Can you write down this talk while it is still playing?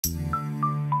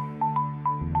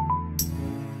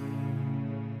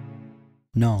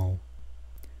Knol.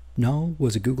 Knol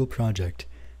was a Google project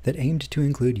that aimed to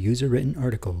include user-written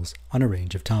articles on a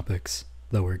range of topics.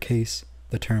 Lowercase,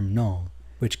 the term Knol,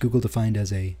 which Google defined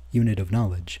as a unit of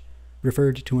knowledge,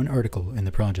 referred to an article in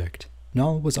the project.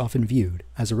 Knol was often viewed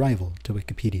as a rival to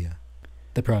Wikipedia.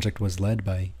 The project was led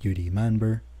by Udi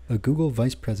Manber, a Google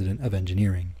Vice President of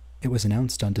Engineering. It was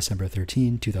announced on December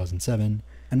 13, 2007,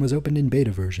 and was opened in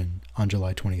beta version on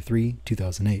July 23,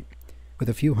 2008, with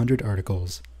a few hundred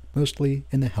articles, mostly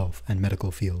in the health and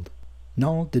medical field.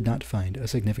 Knol did not find a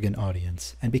significant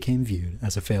audience and became viewed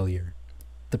as a failure.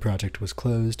 The project was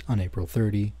closed on April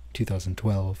 30,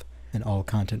 2012, and all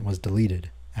content was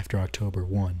deleted after October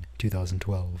 1,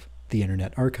 2012. The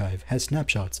Internet Archive has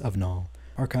snapshots of Knol,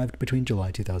 archived between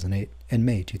July 2008 and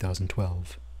May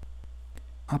 2012.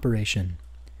 Operation.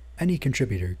 Any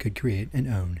contributor could create and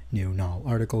own new Knol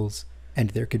articles, and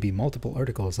there could be multiple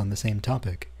articles on the same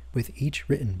topic, with each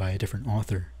written by a different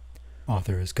author.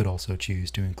 Authors could also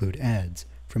choose to include ads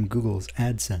from Google's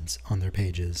AdSense on their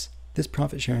pages. This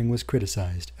profit sharing was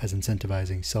criticized as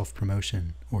incentivizing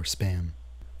self-promotion or spam.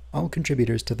 All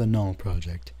contributors to the Knol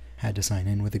project had to sign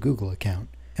in with a Google account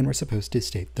and were supposed to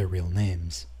state their real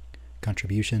names.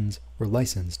 Contributions were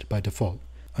licensed by default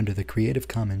under the Creative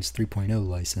Commons 3.0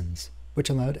 license, which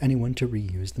allowed anyone to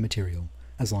reuse the material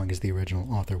as long as the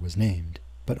original author was named,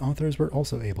 but authors were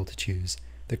also able to choose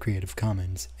the Creative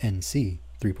Commons NC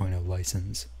 3.0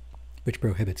 license, which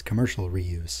prohibits commercial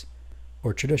reuse,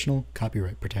 or traditional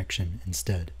copyright protection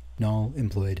instead. Knol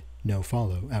employed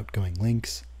no-follow outgoing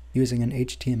links, using an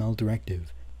HTML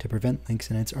directive to prevent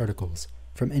links in its articles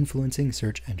from influencing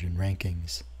search engine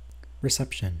rankings.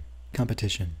 Reception.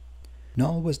 Competition.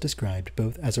 Knol was described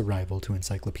both as a rival to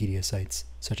encyclopedia sites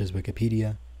such as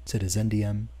Wikipedia,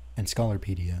 Citizendium, and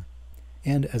Scholarpedia,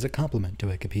 and as a complement to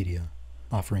Wikipedia,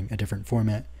 offering a different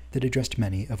format that addressed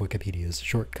many of Wikipedia's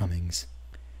shortcomings.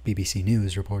 BBC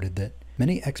News reported that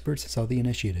many experts saw the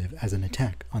initiative as an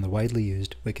attack on the widely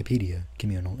used Wikipedia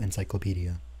communal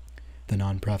encyclopedia. The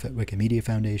non-profit Wikimedia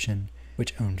Foundation,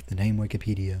 which owned the name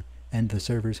Wikipedia and the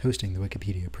servers hosting the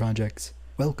Wikipedia projects,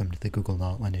 welcomed the Google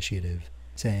Knol initiative,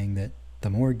 saying that the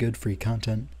more good free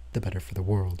content, the better for the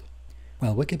world.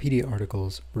 While Wikipedia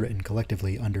articles were written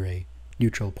collectively under a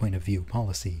neutral point of view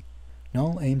policy,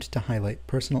 Knol aimed to highlight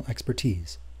personal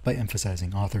expertise by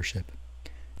emphasizing authorship.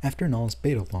 After Knol's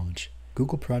beta launch,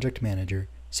 Google project manager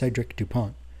Cedric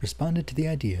Dupont responded to the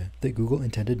idea that Google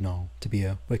intended Knol to be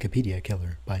a Wikipedia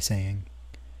killer by saying,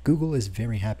 "Google is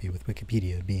very happy with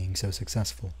Wikipedia being so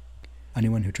successful.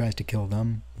 Anyone who tries to kill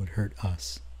them would hurt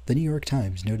us." The New York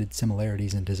Times noted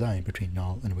similarities in design between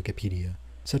Knol and Wikipedia,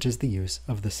 such as the use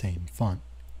of the same font.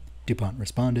 Dupont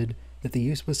responded that the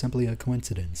use was simply a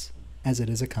coincidence, as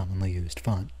it is a commonly used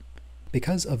font.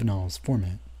 Because of Knol's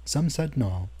format, some said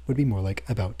Knol would be more like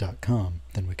About.com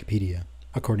than Wikipedia.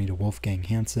 According to Wolfgang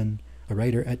Hansen, a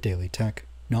writer at Daily Tech,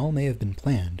 Knol may have been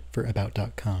planned for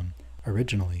About.com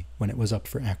originally when it was up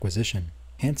for acquisition.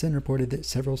 Hansen reported that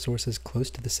several sources close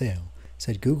to the sale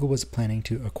said Google was planning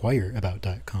to acquire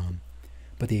About.com,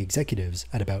 but the executives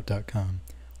at About.com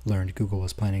learned Google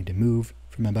was planning to move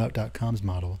from About.com's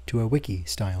model to a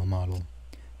wiki-style model.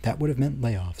 That would have meant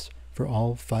layoffs for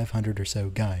all 500 or so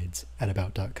guides at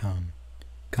About.com.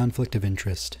 Conflict of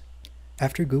interest.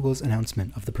 After Google's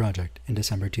announcement of the project in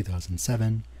December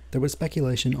 2007, there was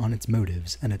speculation on its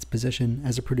motives and its position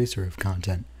as a producer of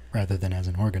content, rather than as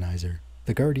an organizer.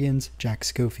 The Guardian's Jack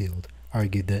Schofield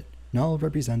argued that Knol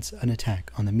represents an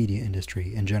attack on the media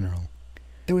industry in general.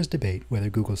 There was debate whether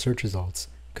Google search results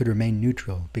could remain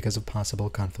neutral because of possible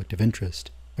conflict of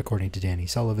interest. According to Danny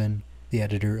Sullivan, the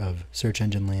editor of Search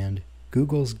Engine Land,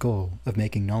 Google's goal of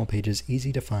making Knol pages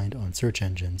easy to find on search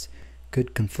engines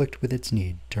could conflict with its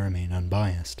need to remain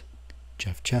unbiased.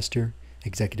 Jeff Chester,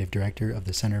 executive director of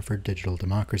the Center for Digital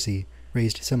Democracy,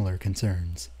 raised similar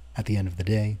concerns. At the end of the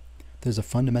day, there's a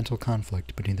fundamental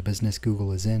conflict between the business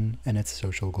Google is in and its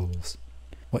social goals.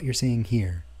 What you're seeing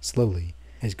here, slowly,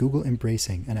 is Google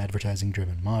embracing an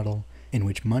advertising-driven model in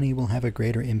which money will have a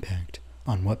greater impact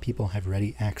on what people have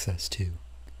ready access to.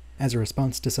 As a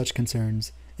response to such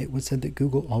concerns, it was said that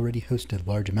Google already hosted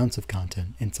large amounts of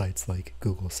content in sites like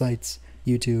Google Sites,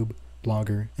 YouTube,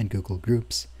 Blogger, and Google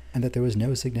Groups, and that there was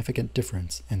no significant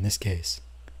difference in this case.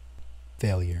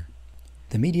 Failure.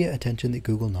 The media attention that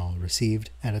Google Knol received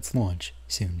at its launch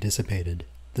soon dissipated.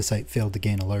 The site failed to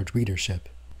gain a large readership.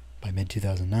 By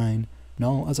mid-2009,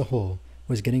 Knol as a whole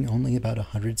was getting only about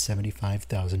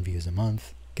 175,000 views a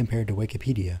month, compared to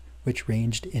Wikipedia, which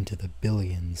ranged into the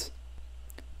billions.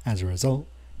 As a result,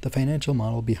 the financial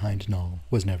model behind Knol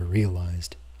was never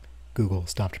realized. Google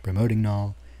stopped promoting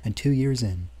Knol, and 2 years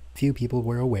in, few people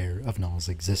were aware of Knol's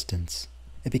existence.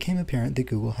 it became apparent that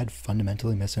Google had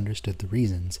fundamentally misunderstood the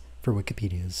reasons for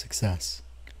Wikipedia's success.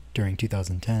 During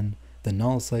 2010, the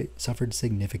Knol site suffered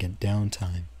significant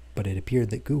downtime, but it appeared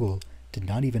that Google did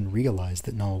not even realize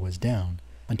that Knol was down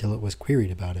until it was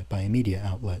queried about it by a media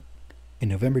outlet. In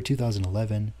November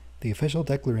 2011, the official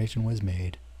declaration was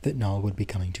made that Knol would be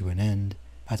coming to an end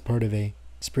as part of a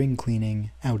spring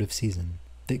cleaning out of season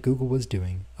that Google was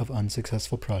doing of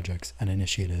unsuccessful projects and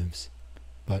initiatives.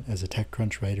 But as a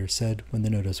TechCrunch writer said when the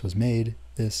notice was made,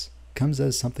 this comes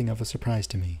as something of a surprise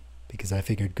to me, because I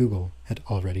figured Google had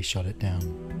already shut it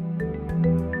down.